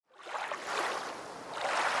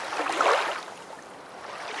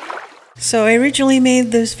So I originally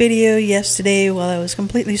made this video yesterday while I was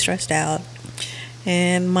completely stressed out.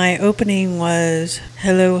 And my opening was,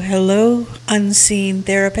 hello, hello, unseen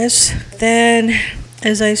therapist. Then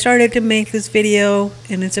as I started to make this video,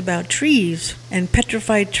 and it's about trees and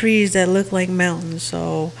petrified trees that look like mountains.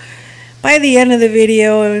 So by the end of the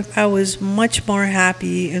video, I was much more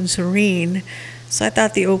happy and serene. So I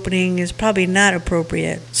thought the opening is probably not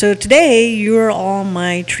appropriate. So today, you're all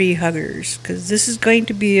my tree huggers, because this is going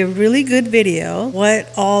to be a really good video. What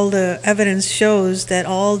all the evidence shows that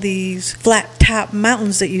all these flat top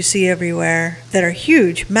mountains that you see everywhere that are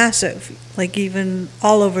huge, massive, like even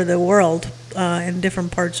all over the world, in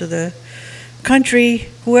different parts of the country,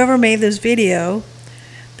 whoever made this video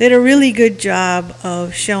did a really good job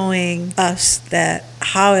of showing us that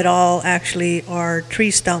how it all actually are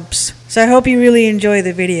tree stumps. So I hope you really enjoy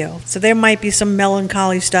the video. So there might be some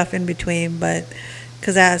melancholy stuff in between, but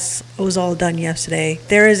because that was all done yesterday,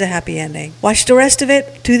 there is a happy ending. Watch the rest of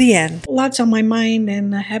it to the end. Lots on my mind,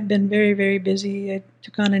 and I have been very, very busy. I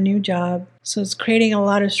took on a new job, so it's creating a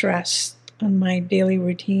lot of stress on my daily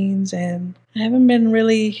routines, and I haven't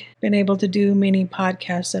been able to do many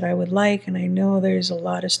podcasts that I would like, and I know there's a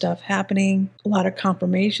lot of stuff happening, a lot of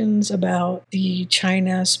confirmations about the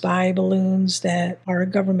China spy balloons that our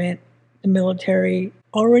government, the military,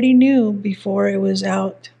 already knew before it was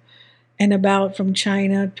out and about from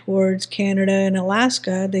China towards Canada and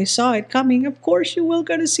Alaska. They saw it coming. Of course you will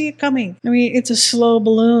going to see it coming. I mean, it's a slow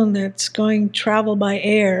balloon that's going to travel by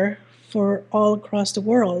air for all across the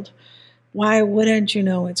world. Why wouldn't you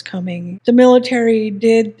know it's coming? The military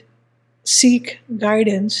did seek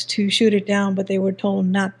guidance to shoot it down, but they were told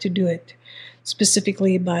not to do it,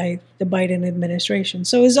 specifically by the Biden administration.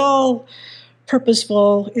 So it's all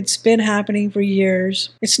purposeful. It's been happening for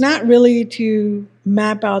years. It's not really to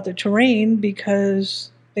map out the terrain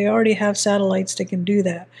because they already have satellites that can do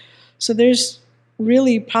that. So there's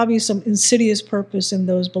really probably some insidious purpose in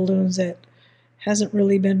those balloons that hasn't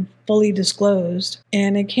really been fully disclosed,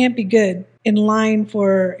 and it can't be good. In line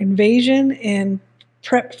for invasion and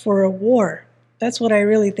prep for a war. That's what I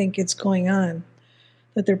really think is going on,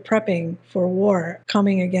 that they're prepping for war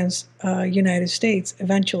coming against United States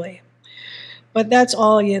eventually. But that's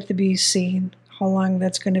all yet to be seen, how long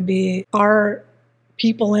that's going to be. Our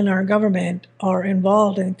people in our government are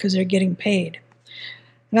involved in it because they're getting paid.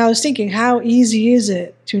 And I was thinking, how easy is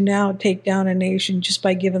it to now take down a nation just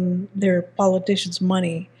by giving their politicians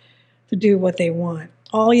money to do what they want?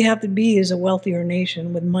 All you have to be is a wealthier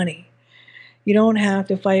nation with money. You don't have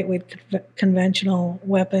to fight with conventional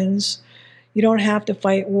weapons. You don't have to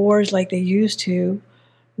fight wars like they used to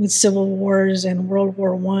with civil wars and World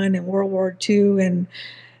War I and World War II, and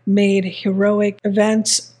made heroic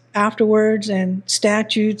events afterwards and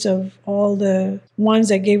statutes of all the ones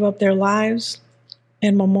that gave up their lives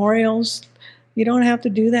and memorials. You don't have to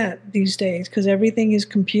do that these days because everything is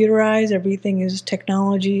computerized, everything is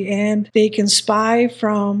technology, and they can spy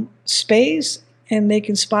from space and they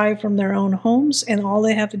can spy from their own homes, and all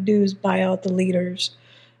they have to do is buy out the leaders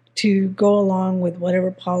to go along with whatever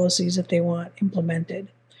policies that they want implemented.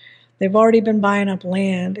 They've already been buying up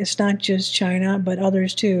land. It's not just China, but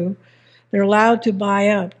others too. They're allowed to buy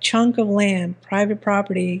up chunk of land, private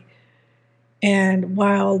property. And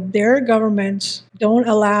while their governments don't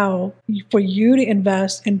allow for you to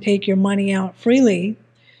invest and take your money out freely,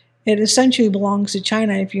 it essentially belongs to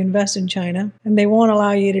China if you invest in China. And they won't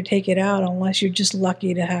allow you to take it out unless you're just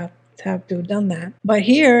lucky to have done that. But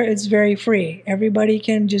here, it's very free. Everybody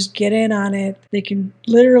can just get in on it. They can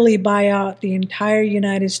literally buy out the entire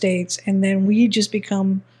United States, and then we just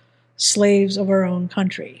become slaves of our own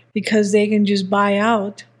country because they can just buy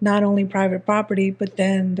out not only private property, but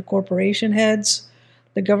then the corporation heads,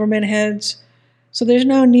 the government heads. So there's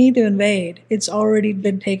no need to invade. It's already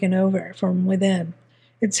been taken over from within.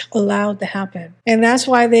 It's allowed to happen. And that's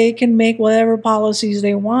why they can make whatever policies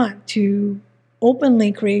they want to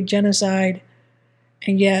openly create genocide,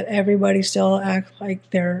 and yet everybody still acts like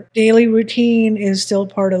their daily routine is still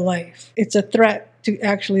part of life. It's a threat to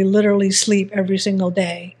actually literally sleep every single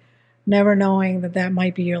day, never knowing that that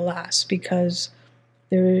might be your last, because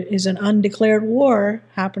there is an undeclared war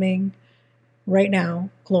happening right now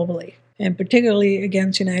globally, and particularly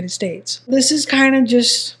against the United States. This is kind of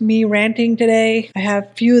just me ranting today. I have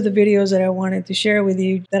a few of the videos that I wanted to share with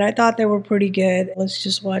you that I thought they were pretty good. Let's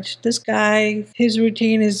just watch this guy. His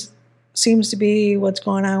routine seems to be what's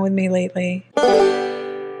going on with me lately.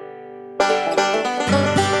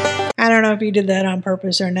 I don't know if he did that on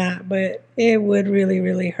purpose or not, but it would really,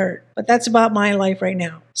 really hurt. But that's about my life right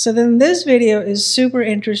now. So then this video is super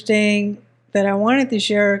interesting that I wanted to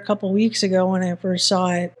share a couple weeks ago when I first saw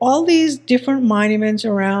it. All these different monuments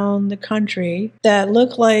around the country that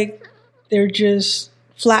look like they're just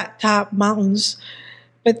flat top mountains.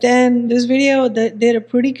 But then this video that did a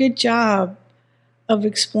pretty good job of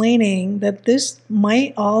explaining that this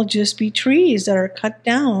might all just be trees that are cut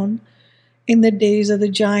down in the days of the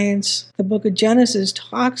giants. The book of Genesis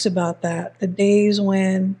talks about that, the days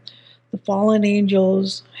when the fallen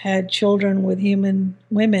angels had children with human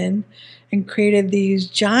women and created these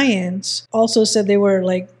giants. Also said they were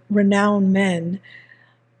like renowned men,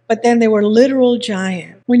 but then they were literal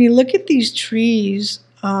giants. When you look at these trees,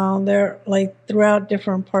 they're like throughout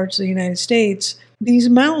different parts of the United States. These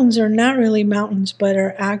mountains are not really mountains, but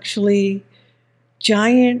are actually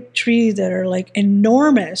giant trees that are like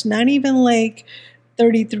enormous, not even like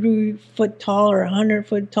 33 foot tall or 100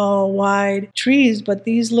 foot tall wide trees, but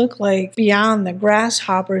these look like beyond the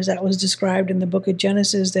grasshoppers that was described in the book of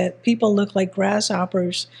Genesis, that people look like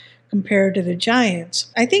grasshoppers compared to the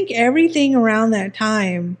giants. I think everything around that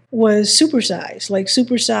time was supersized, like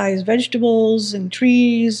supersized vegetables and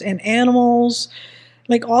trees and animals.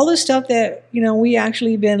 Like all the stuff that, we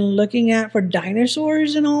actually been looking at for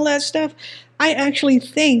dinosaurs and all that stuff. I actually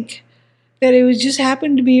think that it was just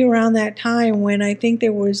happened to be around that time when I think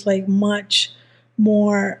there was like much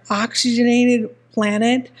more oxygenated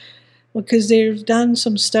planet, because they've done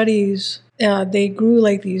some studies. They grew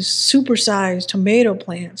like these supersized tomato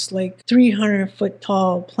plants, like 300 foot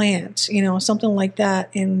tall plants, something like that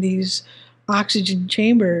in these oxygen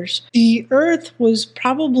chambers. The Earth was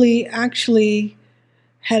probably actually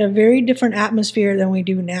had a very different atmosphere than we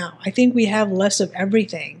do now. I think we have less of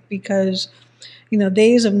everything because,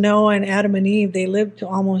 days of Noah and Adam and Eve, they lived to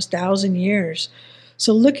almost 1,000 years.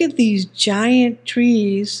 So look at these giant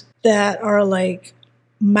trees that are like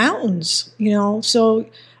mountains, So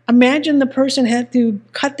imagine the person had to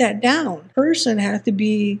cut that down. Person had to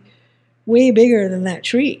be way bigger than that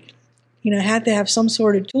tree. Had to have some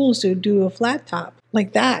sort of tools to do a flat top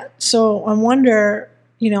like that. So I wonder,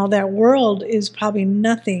 that world is probably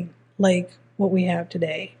nothing like what we have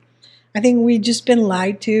today. I think we've just been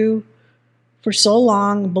lied to for so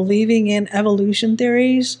long, believing in evolution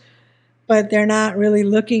theories, but they're not really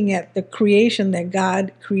looking at the creation that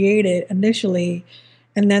God created initially,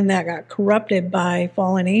 and then that got corrupted by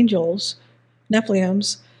fallen angels,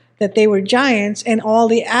 Nephilims, that they were giants, and all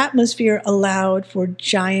the atmosphere allowed for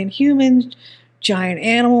giant humans, giant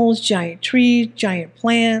animals, giant trees, giant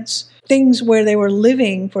plants, things where they were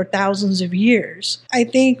living for thousands of years. I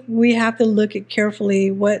think we have to look at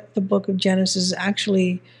carefully what the book of Genesis is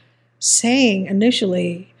actually saying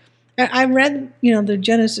initially. I read, the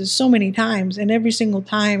Genesis so many times, and every single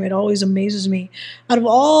time it always amazes me. Out of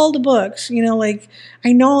all the books, like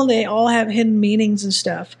I know they all have hidden meanings and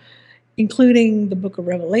stuff, including the book of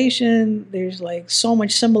Revelation. There's like so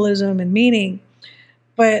much symbolism and meaning,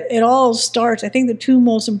 but it all starts, I think the two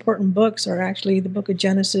most important books are actually the book of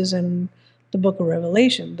Genesis and the book of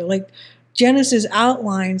Revelation. They're like Genesis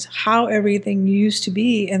outlines how everything used to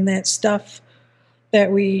be, and that stuff that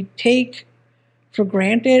we take for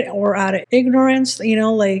granted or out of ignorance,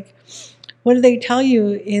 like what do they tell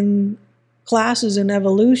you in classes in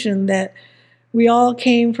evolution, that we all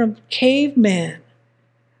came from cavemen?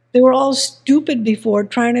 They were all stupid before,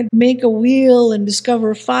 trying to make a wheel and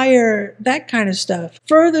discover fire, that kind of stuff.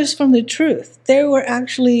 Furthest from the truth. They were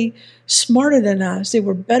actually smarter than us. They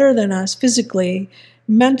were better than us physically,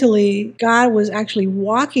 mentally. God was actually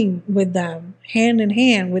walking with them, hand in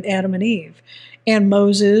hand with Adam and Eve, and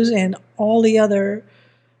Moses and all the other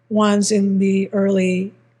ones in the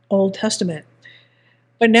early Old Testament.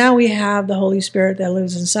 But now we have the Holy Spirit that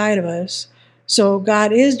lives inside of us. So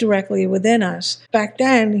God is directly within us. Back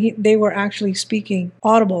then, they were actually speaking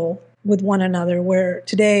audible with one another, where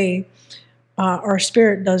today our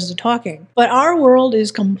spirit does the talking. But our world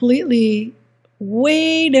is completely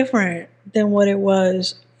way different than what it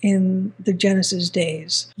was in the Genesis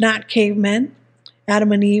days. Not cavemen.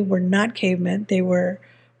 Adam and Eve were not cavemen. They were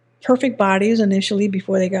perfect bodies initially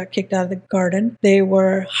before they got kicked out of the garden. They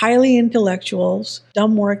were highly intellectuals,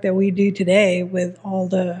 dumb work that we do today with all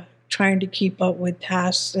the trying to keep up with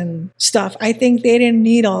tasks and stuff. I think they didn't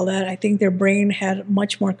need all that. I think their brain had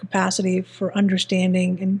much more capacity for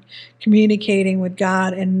understanding and communicating with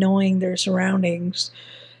God and knowing their surroundings.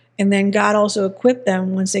 And then God also equipped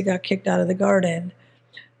them once they got kicked out of the garden.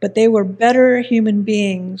 But they were better human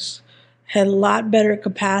beings, had a lot better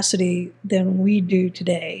capacity than we do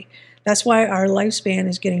today. That's why our lifespan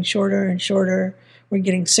is getting shorter and shorter. We're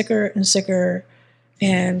getting sicker and sicker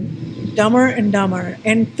and dumber and dumber.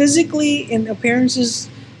 And physically, in appearances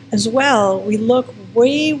as well, we look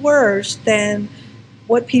way worse than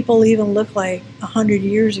what people even look like 100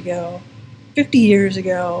 years ago, 50 years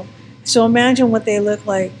ago. So imagine what they look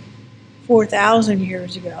like 4,000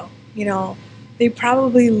 years ago. They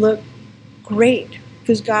probably look great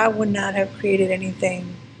because God would not have created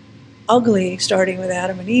anything ugly starting with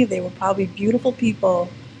Adam and Eve. They were probably beautiful people,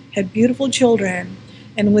 had beautiful children,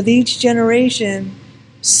 and with each generation,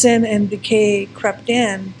 sin and decay crept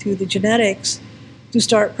in to the genetics to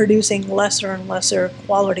start producing lesser and lesser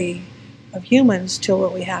quality of humans till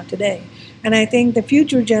what we have today. And I think the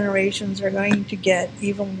future generations are going to get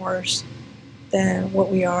even worse than what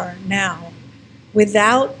we are now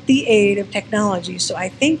without the aid of technology. So I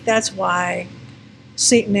think that's why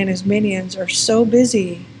Satan and his minions are so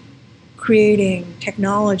busy creating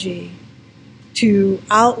technology to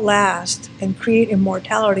outlast and create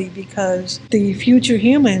immortality, because the future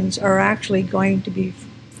humans are actually going to be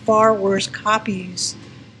far worse copies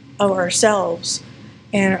of ourselves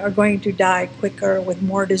and are going to die quicker with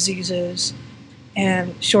more diseases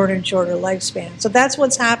and shorter lifespan. So that's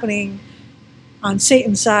what's happening on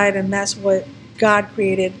Satan's side, and that's what God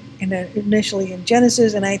created initially in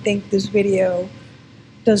Genesis. And I think this video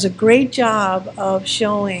does a great job of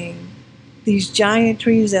showing these giant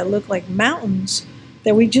trees that look like mountains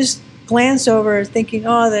that we just glance over thinking,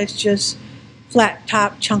 oh, that's just flat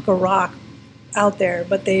top chunk of rock out there.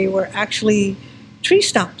 But they were actually tree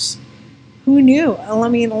stumps. Who knew? I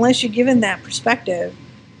mean, unless you're given that perspective,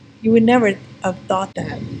 you would never have thought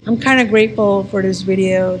that. I'm kind of grateful for this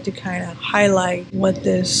video to kind of highlight what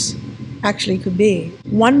this actually could be.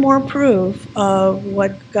 One more proof of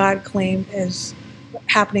what God claimed as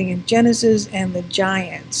happening in Genesis and the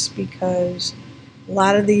giants, because a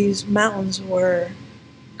lot of these mountains were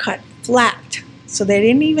cut flat, so they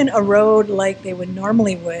didn't even erode like they would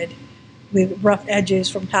normally would with rough edges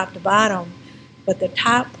from top to bottom, but the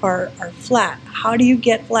top part are flat. How do you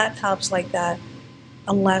get flat tops like that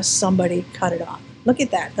unless somebody cut it off? Look at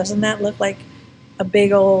that. Doesn't that look like a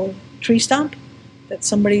big old tree stump that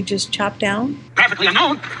somebody just chopped down? Graphically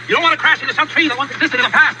unknown. You don't want to crash into some tree that once existed in the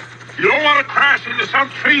past. You don't want to crash into some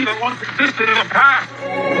tree that once existed in the past.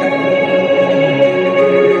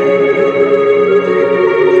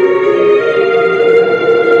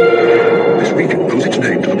 This region owes its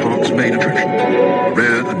name to the park's main attraction, a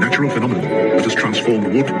rare and natural phenomenon that has transformed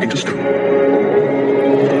wood into stone.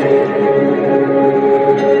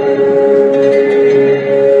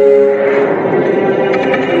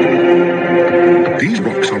 These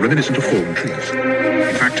rocks are reminiscent of fallen trees.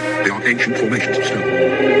 In fact, they are ancient formations of stone.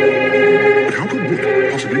 But how could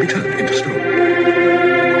wood possibly be turned into stone?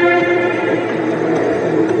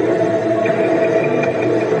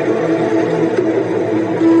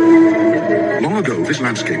 Long ago, this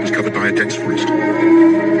landscape was covered by a dense forest.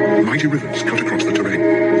 Mighty rivers cut across the terrain.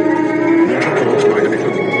 Water caused by heavy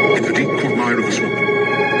flow in the deep quagmire of the swamp,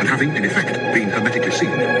 and having, in effect, been hermetically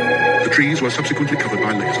sealed, the trees were subsequently covered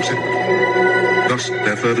by layers of sediment. Thus,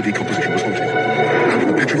 their further decomposition was halted, and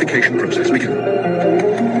the petrification process began.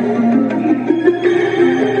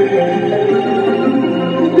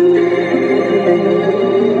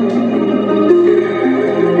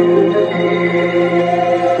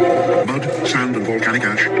 Mud, sand, and volcanic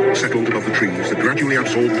ash settled above the trees that gradually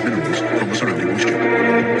absorbed minerals from the surrounding moisture.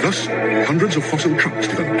 Thus, hundreds of fossil trunks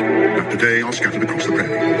developed that today are scattered across the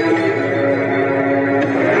prairie.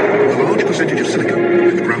 A large percentage of silica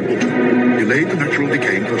in the groundwater delayed the natural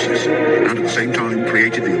decaying process, and at the same time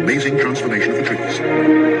created the amazing transformation of the trees.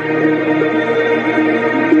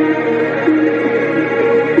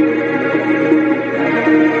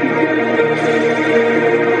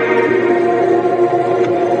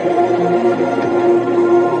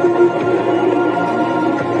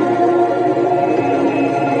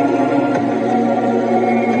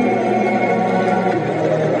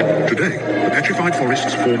 Today, the petrified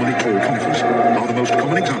forests, formerly tall conifers, are the most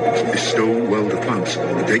common examples of this stone world of plants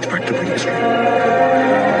that dates back to prehistory.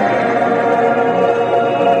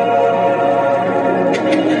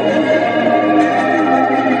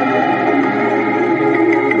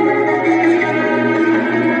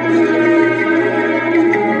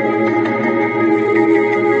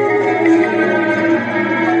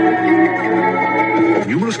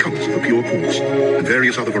 Numerous colours of the pure quartz and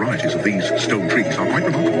various other varieties of these stone trees are quite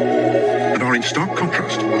remarkable, and are in stark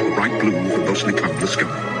contrast to the bright blue of the mostly cloudless sky.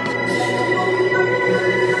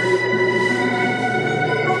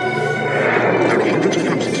 There are hundreds of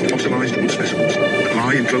thousands of fossilised wood specimens that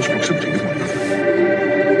lie in close proximity with one another.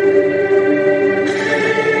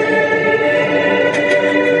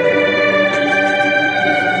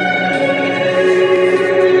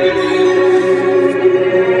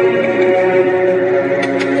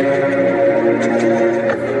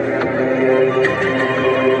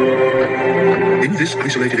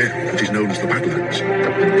 area that is known as the Badlands.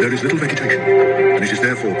 There is little vegetation, and it is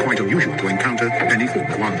therefore quite unusual to encounter any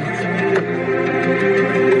form of wildlife.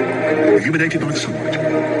 Illuminated by the sunlight,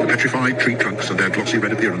 the petrified tree trunks and their glossy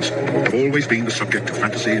red appearance have always been the subject of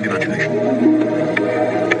fantasy and imagination.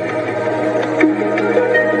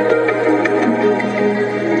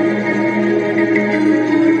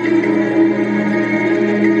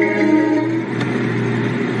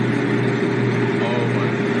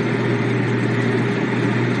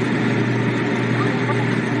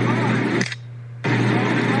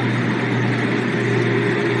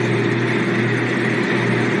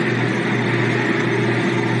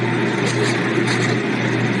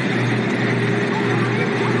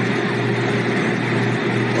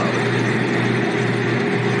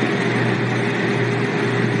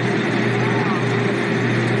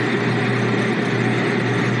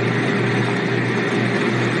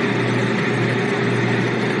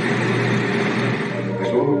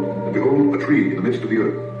 In the midst of the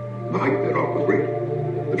earth, and the height thereof was great.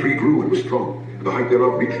 The tree grew and was strong, and the height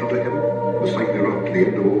thereof reached unto heaven, and the sight thereof to the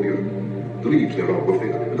end of all the earth. The leaves thereof were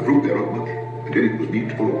fair, and the fruit thereof much, and in it was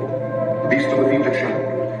meat for all. The beasts of the field had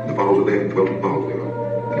shadowed, and the fowls of the heaven dwelt in boughs thereof,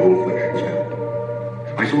 and all flesh was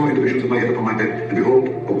fat. I saw in the visions of my head upon my bed, and behold,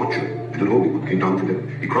 a watcher and an holy one came down from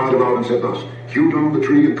heaven. He cried aloud and said thus, Hew down the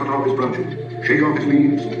tree and cut off his branches, shake off his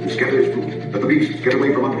leaves, and scatter his fruit, that the beasts get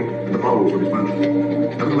away from under it, and the fowls from his branches.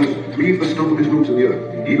 Nevertheless, leave the stump of his roots in the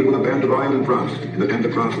earth, even with a band of iron and brass, in the tender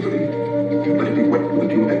grass of the field. And let it be wet with the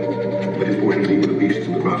dew of heaven. Let his portion be with the beasts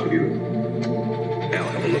and the grass of the earth. Now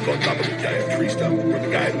have a look on top of the giant tree stump where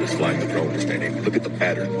the guy who was flying the drone is standing. Look at the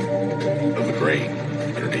pattern of the grain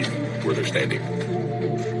underneath where they're standing.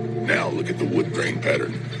 Now look at the wood grain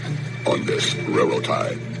pattern on this railroad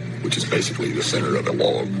tie, which is basically the center of a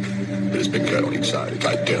log that has been cut on each side. It's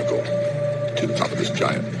identical to the top of this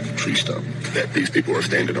giant tree stump that these people are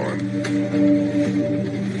standing on.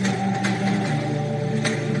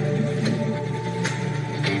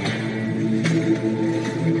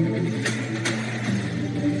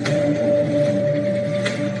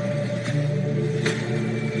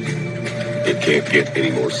 It can't get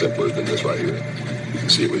any more simpler than this right here. You can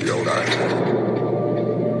see it with your own eyes.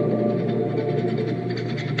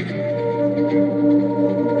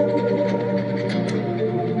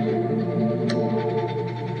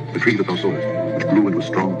 The tree that thou sawest, which grew and was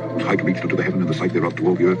strong, whose height reached unto the heaven, and the sight thereof to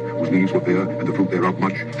all the earth, whose leaves were fair, and the fruit thereof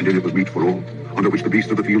much, and in it was meat for all, under which the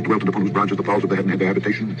beasts of the field dwelt, and upon whose branches the fowls of the heaven had their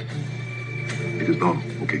habitation. It is thou,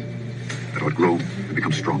 O king, that art grown and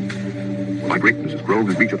become strong. For thy greatness is grown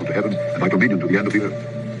and reacheth unto heaven, and thy dominion to the end of the earth.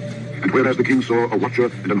 And whereas the king saw a watcher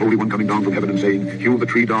and an holy one coming down from heaven and saying, Hew the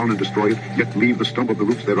tree down and destroy it, yet leave the stump of the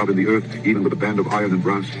roots thereof in the earth, even with a band of iron and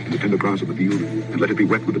brass, in the tender grass of the field, and let it be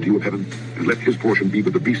wet with the dew of heaven, and let his portion be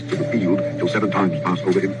with the beasts of the field, till 7 times pass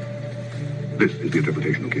over him. This is the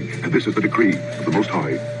interpretation, O king, and this is the decree of the Most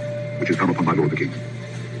High, which is come upon my lord the king,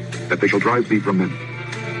 that they shall drive thee from men,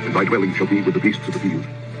 and thy dwelling shall be with the beasts of the field.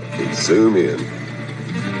 Zoom in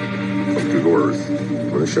from Google Earth. I'm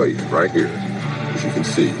going to show you right here. As you can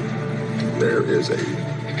see, there is a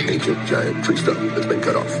ancient giant tree stump that's been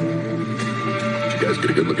cut off. Did you guys get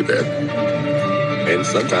a good look at that? And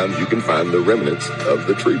sometimes you can find the remnants of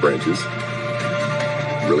the tree branches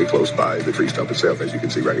really close by the tree stump itself, as you can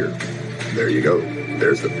see right here. There you go.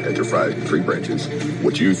 There's the petrified tree branches.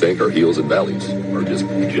 What you think are hills and valleys are just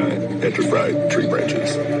giant petrified tree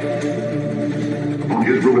branches. Upon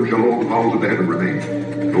his ruin shall all the fowls of the heaven remain,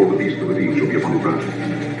 and all the beasts of the field shall be upon his branches.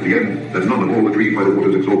 To the end, that none of all the trees by the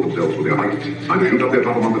waters exalt themselves for their height, neither shoot up their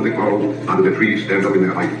top among the thick boughs, neither their trees stand up in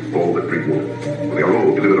their height, all that drink water. For they are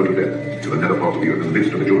all delivered unto death, to the nether parts of the earth, in the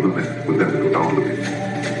midst of the children of men, with them that go down to the pit.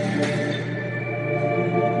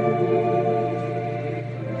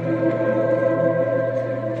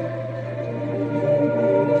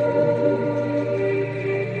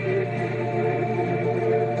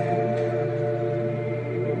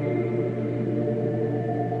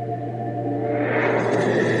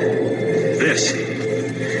 This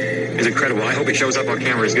is incredible. I hope it shows up on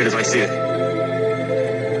camera as good as I see it.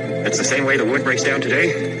 It's the same way the wood breaks down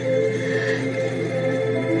today.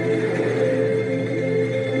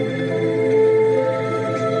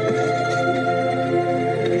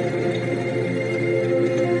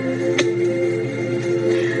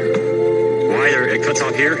 Why it cuts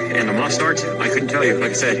off here and the moss starts, I couldn't tell you.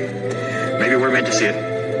 Like I said, maybe we're meant to see it.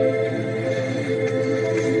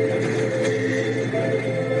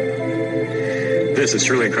 This is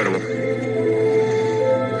truly incredible.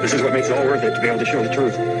 This is what makes it all worth it, to be able to show the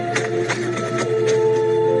truth.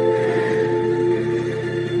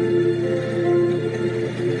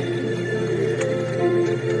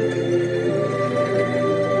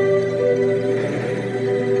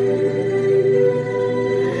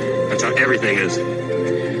 everything is.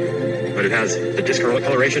 But it has the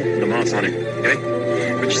discoloration and the moss on it, okay?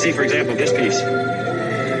 But you see, for example, this piece,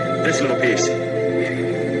 this little piece,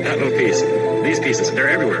 that little piece, these pieces, they're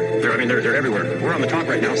everywhere. They're everywhere. We're on the top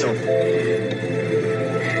right now, so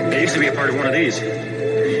they used to be a part of one of these.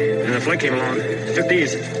 And the flood came along, took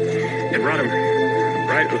these, and brought them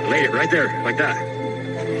laid it right there, like that.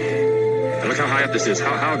 And look how high up this is.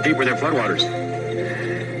 How deep were their floodwaters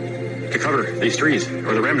to cover these trees,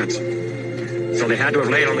 or the remnants? So they had to have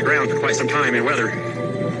laid on the ground for quite some time in weather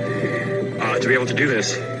to be able to do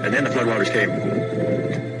this. And then the floodwaters came.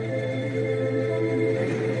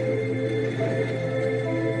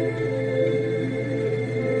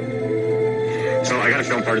 So I got to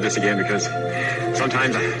film part of this again because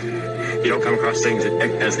sometimes you don't come across things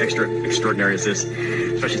as extraordinary as this,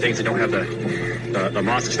 especially things that don't have the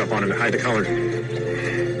moss and stuff on them to hide the color.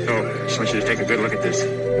 So I just want you to take a good look at this.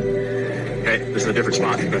 Okay, this is a different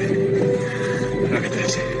spot, but look at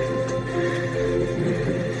this.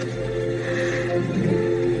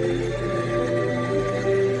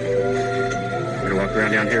 We're gonna walk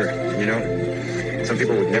around down here. You know, some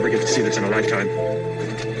people would never get to see this in a lifetime.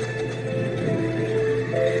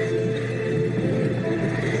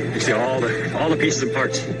 You see all the pieces and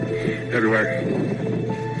parts everywhere.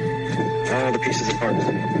 All the pieces and parts.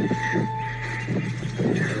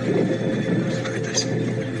 Look at this.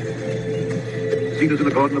 Cedars in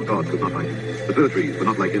the garden of God could not hide him. The fir trees were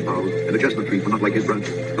not like his boughs, and the chestnut trees were not like his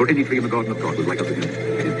branches, nor any tree in the garden of God was like unto him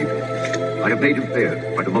in his beauty. I have made him fair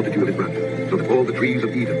by the multitude of his branches, so that all the trees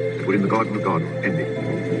of Eden that were in the garden of God envy.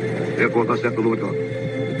 Therefore thus saith the Lord God,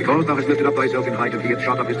 because thou hast lifted up thyself in height, and he hath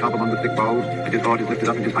shot up his top among the thick boughs, and his heart is lifted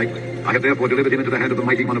up in his height, I have therefore delivered him into the hand of the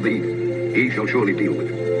mighty one of the heath. He shall surely deal with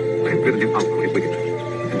him. I have driven him out for his wickedness.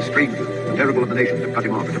 And strangers, the terrible of the nations, have cut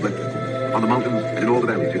him off and have left him. On the mountains and in all the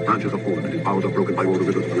valleys his branches are fallen, and his boughs are broken by all the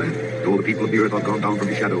rivers of the land. And all the people of the earth are gone down from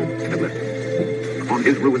his shadow and have left him. Upon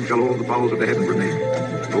his ruin shall all the fowls of the heaven remain,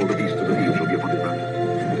 and all the beasts of the field shall be upon his branches.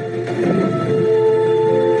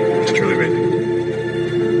 It's truly amazing.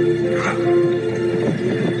 Wow.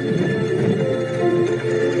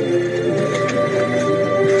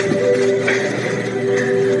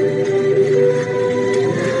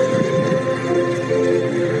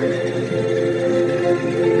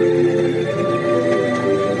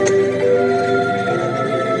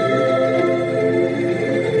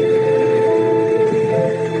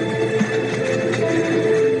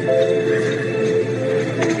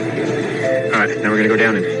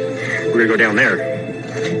 We're gonna go down there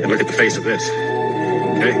and look at the face of this.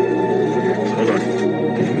 Okay? So hold on.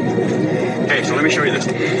 Okay, so let me show you this.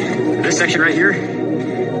 This section right here,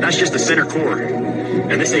 that's just the center core.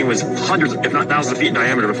 And this thing was hundreds, if not thousands of feet in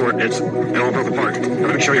diameter before it all broke apart. Now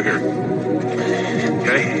let me show you here.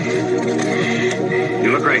 Okay?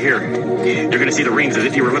 You look right here. You're gonna see the rings as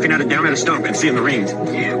if you were looking at it down at a stump and seeing the rings.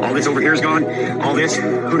 All this over here is gone. All this,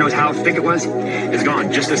 who knows how thick it was, is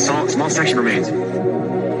gone. Just this small section remains.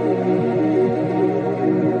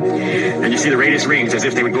 And you see the radius rings as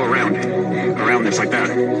if they would go around this like that.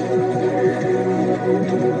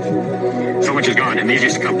 So much is gone, and these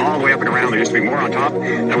used to come all the way up and around. There used to be more on top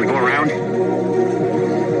that would go around.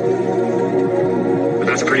 But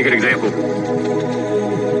that's a pretty good example.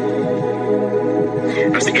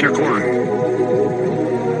 That's the inner core.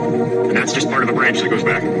 And that's just part of a branch that goes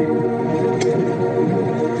back.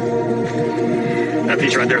 That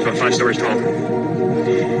piece right there is about 5 stories tall.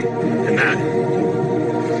 And that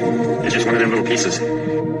is just one of them little pieces.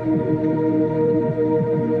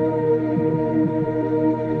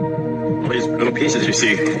 All these little pieces you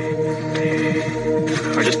see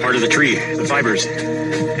are just part of the tree, the fibers.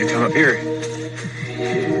 You come up here.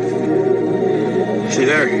 See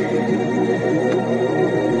there?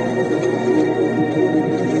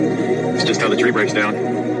 It's just how the tree breaks down.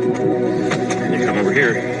 And you come over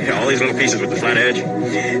here. Yeah, all these little pieces with the flat edge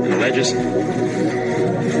and the ledges.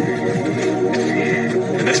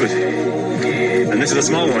 And this is a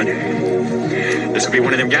small one. This could be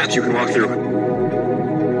one of them gaps you can walk through.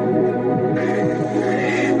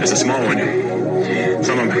 This is a small one.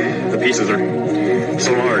 Some of them, the pieces are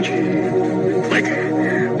so large. Like,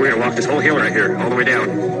 we're gonna walk this whole hill right here, all the way down,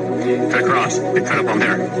 cut across, and cut up on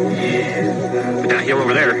there. But that hill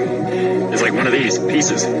over there is like one of these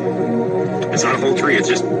pieces. It's not a whole tree, it's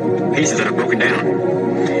just pieces that are broken down.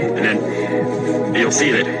 And then you'll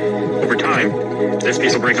see that over time, this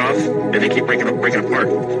piece will break off, and they keep breaking apart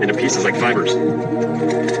into pieces like fibers.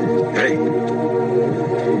 Okay?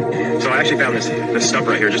 So I actually found this stump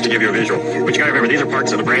right here just to give you a visual. But you gotta remember, these are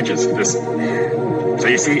parts of the branches. So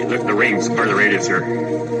you see the rings, part of the radius here.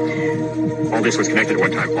 All this was connected at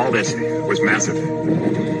one time. All this was massive.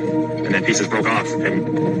 And and then pieces broke off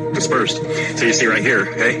and dispersed. So you see right here,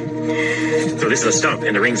 okay? So this is a stump,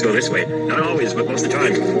 and the rings go this way. Not always, but most of the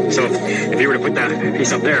time. So if you were to put that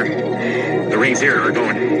piece up there, the rings here are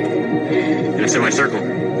going in a semicircle.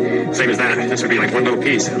 Same as that. This would be like one little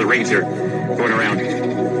piece of the rings here going around.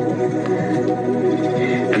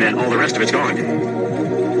 And then all the rest of it's gone.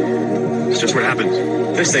 It's just what happens.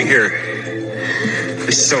 This thing here,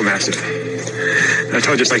 this is so massive. I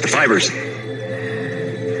told you it's like the fibers.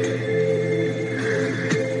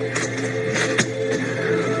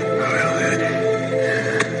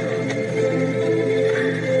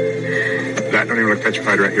 That don't even look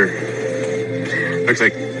petrified right here. Looks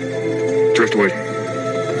like driftwood.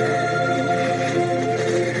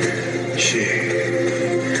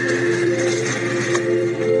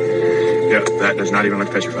 Yeah, that does not even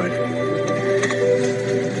look petrified.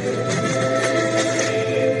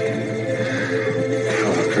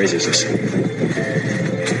 Oh, how crazy is this?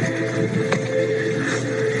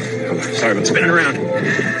 Oh, sorry about spinning around.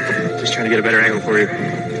 Just trying to get a better angle for you.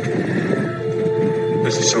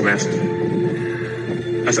 This is so massive.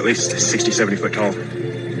 That's at least 60, 70 foot tall.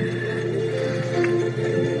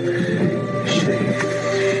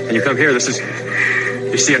 And you come here, this is,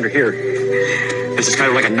 you see under here, this is kind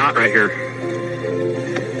of like a knot right here.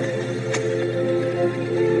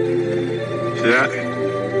 See that?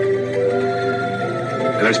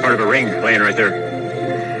 And there's part of a ring laying right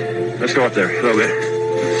there. Let's go up there a little bit.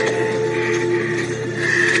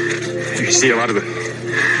 You can see a lot of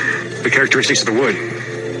the characteristics of the wood,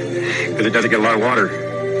 because it doesn't get a lot of water.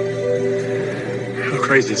 How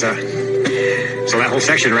crazy is that? So that whole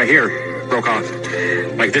section right here broke off.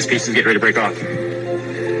 Like this piece is getting ready to break off.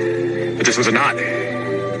 But this was a knot.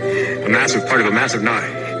 A massive part of a massive knot.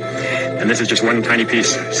 And this is just one tiny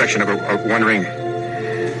piece, section of one ring.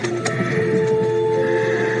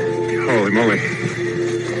 Holy moly.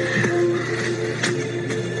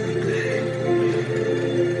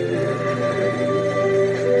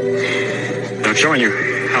 And I'm showing you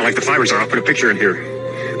how like the fibers are. I'll put a picture in here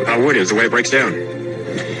of how wood is, the way it breaks down.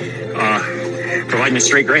 Providing a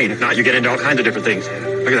straight grain. If not, you get into all kinds of different things.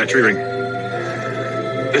 Look at that tree ring.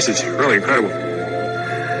 This is really incredible.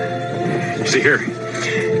 You see here,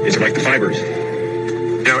 these are like the fibers.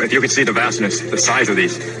 You know, if you could see the vastness, the size of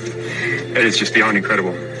these, it is just beyond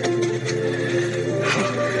incredible.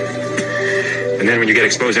 And then when you get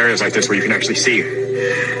exposed areas like this where you can actually see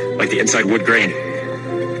like the inside wood grain,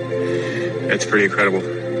 it's pretty incredible.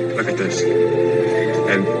 Look at this.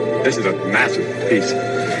 And this is a massive piece,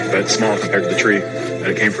 but it's small compared to the tree that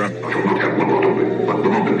it came from. I shall not have one lot of it, but the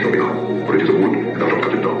mountain shall be high, for it is a wood, and I shall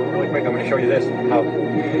cut it down. Really quick, I'm going to show you this, how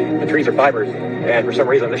the trees are fibers, and for some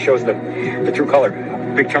reason this shows the true color.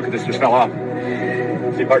 A big chunk of this just fell off.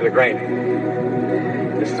 See part of the grain.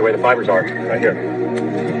 This is the way the fibers are, right here.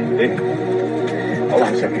 See? Hold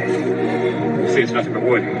on a second. See, it's nothing but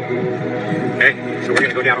wood. Okay, so we're going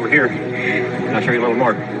to go down over here, and I'll show you a little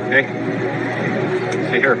more. Okay?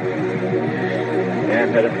 See here.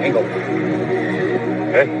 And at an angle.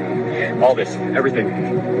 Okay? All this, everything.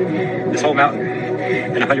 This whole mountain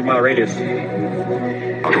in a 100-mile radius. I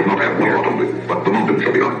shall not have one lot of it, but the mountain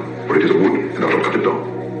shall be high, for it is a wood, and I shall cut it down.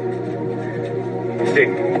 See?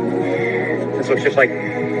 This looks just like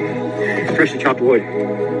freshly chopped wood. We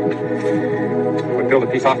build a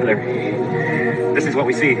piece off of there. This is what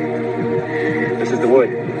we see. This is the wood.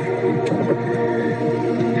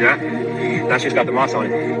 Yeah? That's just got the moss on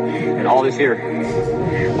it. And all this here,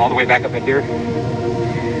 all the way back up in here,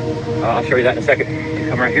 I'll show you that in a second.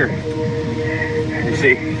 Come right here. You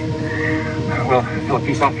see, well, fill a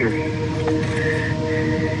piece off here.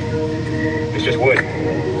 It's just wood.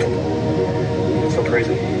 It's so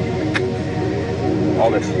crazy. All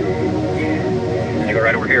this. And you go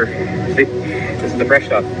right over here. See, this is the fresh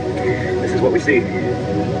stuff. This is what we see.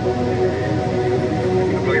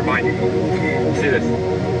 It'll blow your mind. See this?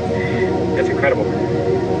 It's incredible.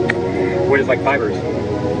 Wood is like fibers.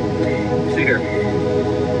 See here.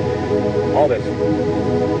 All this.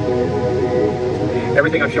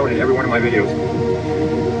 Everything I've shown in every one of my videos.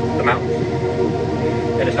 The mountains.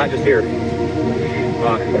 And it's not just here.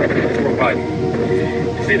 It's worldwide.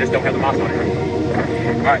 You see, this don't have the moss on it.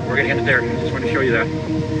 Alright, we're going to get it there. Just wanted to show you that.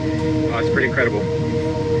 It's pretty incredible.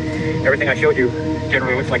 Everything I showed you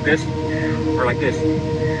generally looks like this or like this.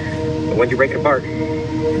 But when you break it apart,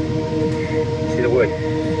 see the wood.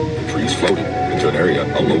 The trees floated into an area,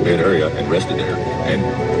 a low bed area, and rested there, and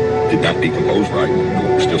did not decompose right.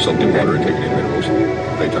 They were still soaked in water and taking in minerals.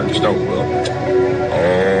 They turned to stone. Well,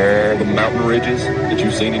 all the mountain ridges that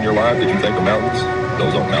you've seen in your life that you think are mountains,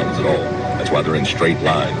 those aren't mountains at all. That's why they're in straight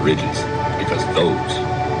line ridges, because those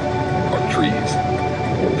are trees.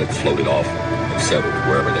 that floated off and settled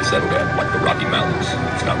wherever they settled at, like the Rocky Mountains.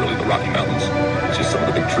 It's not really the Rocky Mountains. It's just some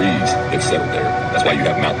of the big trees that settled there. That's why you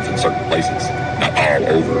have mountains in certain places, not all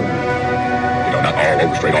over, not all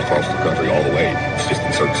over straight across the country all the way. It's just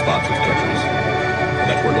in certain spots of countries. And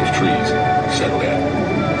that's where those trees settled at.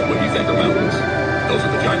 And what you think are mountains, those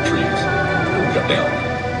are the giant trees that were cut down.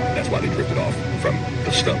 That's why they drifted off from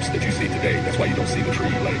the stumps that you see today. That's why you don't see the tree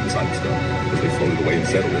laying beside the stump, because they floated away and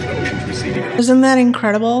settled as the oceans receded. Isn't that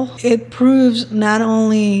incredible? It proves not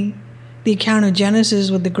only the account of Genesis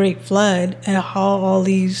with the great flood and how all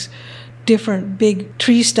these different big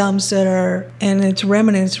tree stumps that are, and its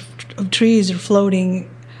remnants of trees are floating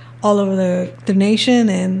all over the nation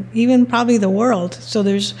and even probably the world. So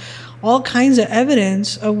there's all kinds of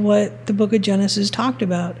evidence of what the book of Genesis talked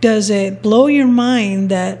about. Does it blow your mind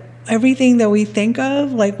that everything that we think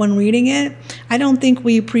of, like when reading it, I don't think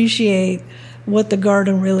we appreciate what the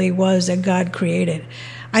garden really was that God created.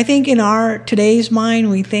 I think in our today's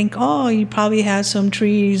mind, we think, oh, you probably had some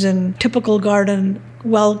trees and typical garden,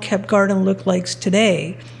 well-kept garden look like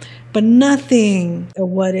today, but nothing of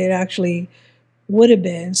what it actually would have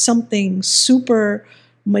been. Something super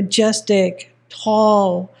majestic,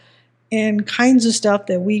 tall, and kinds of stuff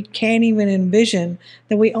that we can't even envision,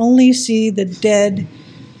 that we only see the dead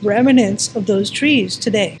remnants of those trees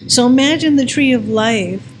today. So imagine the tree of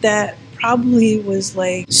life that probably was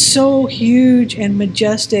like so huge and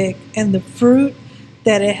majestic, and the fruit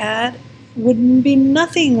that it had wouldn't be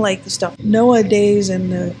nothing like the stuff Noah days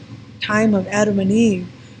and the time of Adam and Eve.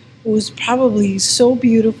 It was probably so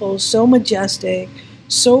beautiful, so majestic,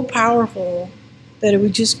 so powerful that it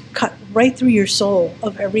would just cut right through your soul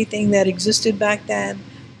of everything that existed back then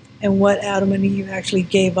and what Adam and Eve actually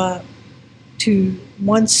gave up to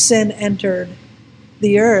once sin entered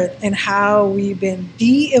the earth, and how we've been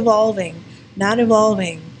de-evolving, not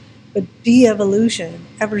evolving, but de-evolution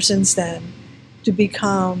ever since then, to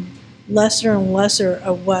become lesser and lesser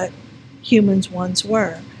of what humans once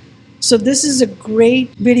were. So this is a great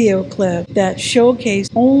video clip that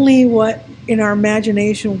showcased only what in our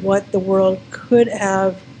imagination what the world could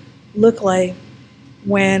have looked like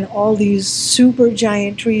when all these super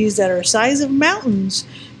giant trees that are size of mountains,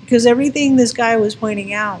 because everything this guy was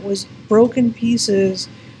pointing out was broken pieces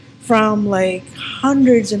from like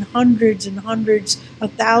hundreds and hundreds and hundreds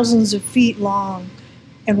of thousands of feet long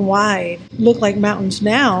and wide. Look like mountains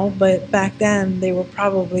now, but back then they were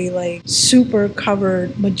probably like super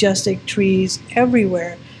covered, majestic trees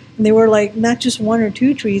everywhere. And they were like not just one or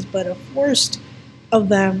two trees, but a forest of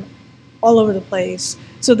them all over the place.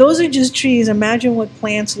 So those are just trees. Imagine what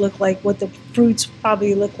plants look like, what the fruits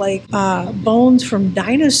probably look like. Bones from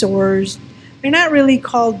dinosaurs. They're not really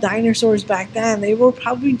called dinosaurs back then. They were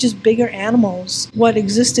probably just bigger animals, what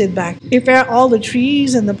existed back. If all the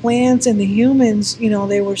trees and the plants and the humans,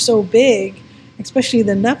 they were so big, especially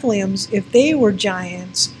the Nephilims, if they were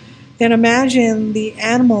giants, then imagine the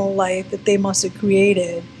animal life that they must have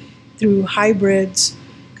created through hybrids,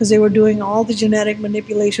 because they were doing all the genetic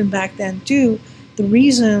manipulation back then too. The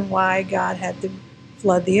reason why God had to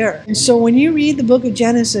flood the earth. And so when you read the book of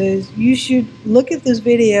Genesis, you should look at this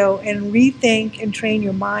video and rethink and train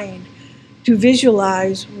your mind to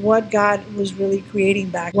visualize what God was really creating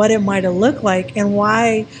back, what it might have looked like, and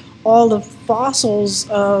why all the fossils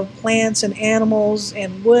of plants and animals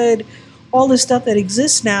and wood, all the stuff that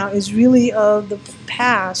exists now is really of the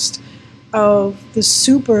past of the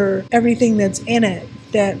super everything that's in it,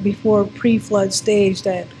 that before pre-flood stage,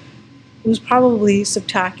 that it was probably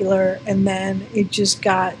spectacular, and then it just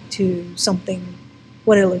got to something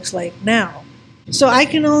what it looks like now. So I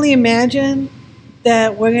can only imagine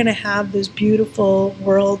that we're going to have this beautiful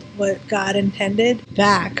world, what God intended,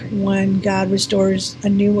 back when God restores a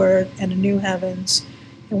new earth and a new heavens,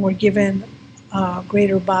 and we're given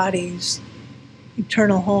greater bodies,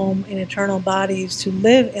 eternal home and eternal bodies to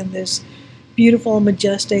live in this beautiful,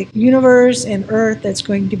 majestic universe and earth that's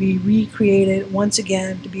going to be recreated once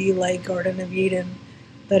again to be like Garden of Eden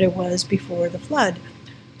that it was before the flood.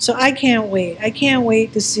 So I can't wait. I can't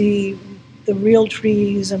wait to see the real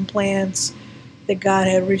trees and plants that God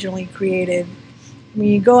had originally created. When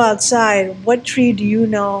you go outside, what tree do you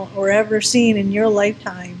know or ever seen in your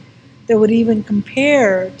lifetime that would even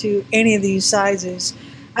compare to any of these sizes?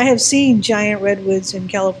 I have seen giant redwoods in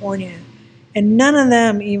California, and none of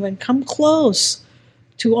them even come close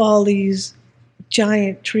to all these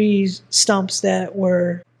giant trees, stumps that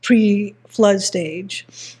were pre-flood stage.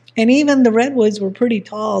 And even the redwoods were pretty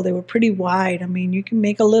tall. They were pretty wide. I mean, you can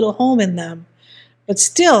make a little home in them. But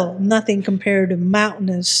still, nothing compared to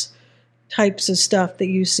mountainous types of stuff that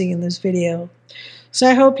you see in this video. So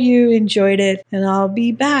I hope you enjoyed it, and I'll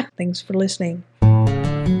be back. Thanks for listening.